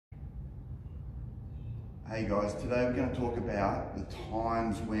Hey guys, today we're going to talk about the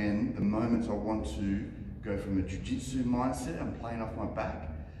times when the moments I want to go from a jiu-jitsu mindset, I'm playing off my back,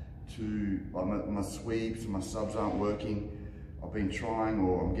 to like my sweeps and my subs aren't working, I've been trying,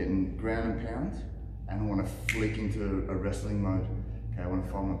 or I'm getting ground and pound and I want to flick into a wrestling mode. Okay, I want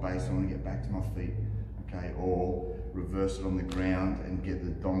to find my base, I want to get back to my feet, okay, or reverse it on the ground and get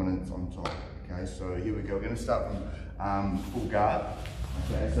the dominance on top. Okay, so here we go, we're going to start from full guard.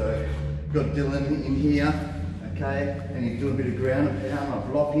 Okay, so got Dylan in here, okay, and he's doing a bit of ground and pound.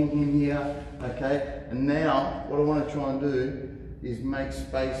 I'm blocking him here, okay, and now what I want to try and do is make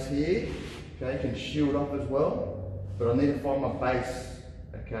space here, okay, can shield off as well, but I need to find my base,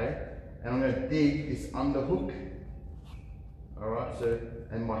 okay, and I'm going to dig this underhook, alright, so,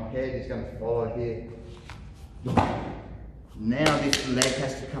 and my head is going to follow here. Now this leg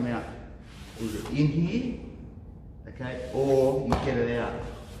has to come out either in here, okay, or you get it out.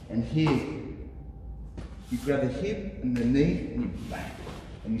 And here, you grab the hip and the knee and you bang,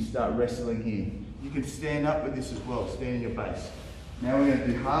 and you start wrestling here. You can stand up with this as well, stand in your base. Now we're going to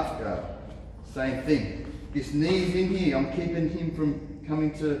do half guard. Same thing. This knee's in here, I'm keeping him from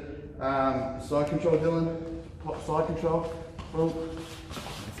coming to side control, Dylan. Pop side control. Boom.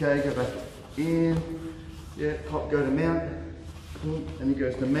 Okay, go back in. Yeah, pop, go to mount. Boom. And he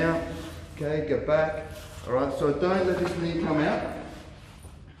goes to mount. Okay, go back. Alright, so don't let this knee come out.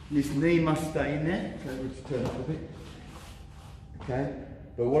 This knee must stay in there. Okay, we'll just turn up a bit. Okay,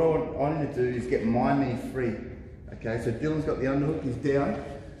 but what I need to do is get my knee free. Okay, so Dylan's got the underhook, he's down.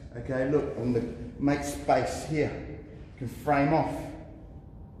 Okay, look, I'm going to make space here. You can frame off.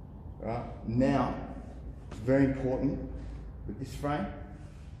 Alright, now, it's very important with this frame.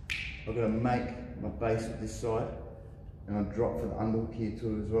 I've got to make my base with this side, and I'll drop for the underhook here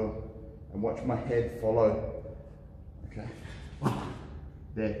too as well. And watch my head follow. Okay,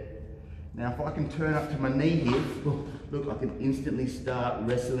 there. Now if I can turn up to my knee here, look, I can instantly start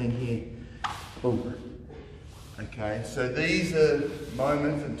wrestling here. Boom. Okay, so these are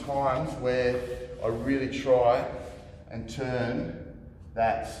moments and times where I really try and turn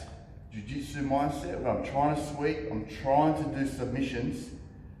that jiu-jitsu mindset where I'm trying to sweep, I'm trying to do submissions,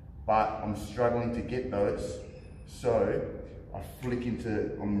 but I'm struggling to get those. So I flick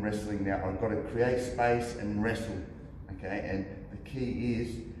into, I'm wrestling now. I've got to create space and wrestle, okay? And the key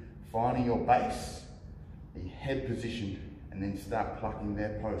is finding your base, the head position, and then start plucking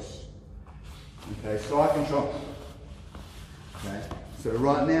their posts. Okay, side control. Okay, so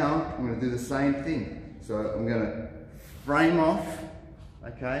right now, I'm going to do the same thing. So I'm going to frame off,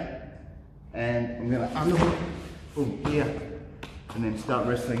 okay? And I'm going to underhook, boom, here, and then start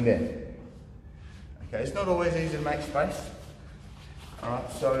wrestling there. Okay, it's not always easy to make space.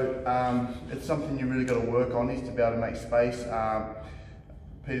 Alright, so it's something you really got to work on, is to be able to make space.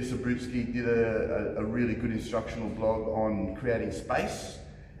 Peter Sabrutsky did a really good instructional blog on creating space,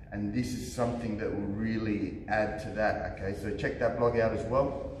 and this is something that will really add to that. Okay, so check that blog out as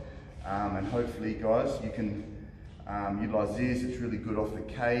well, and hopefully guys you can utilize this. It's really good off the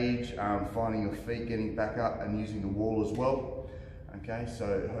cage, finding your feet, getting back up and using the wall as well. Okay,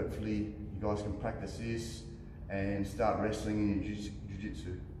 so hopefully you guys can practice this and start wrestling in your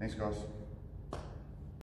jiu-jitsu. Thanks guys.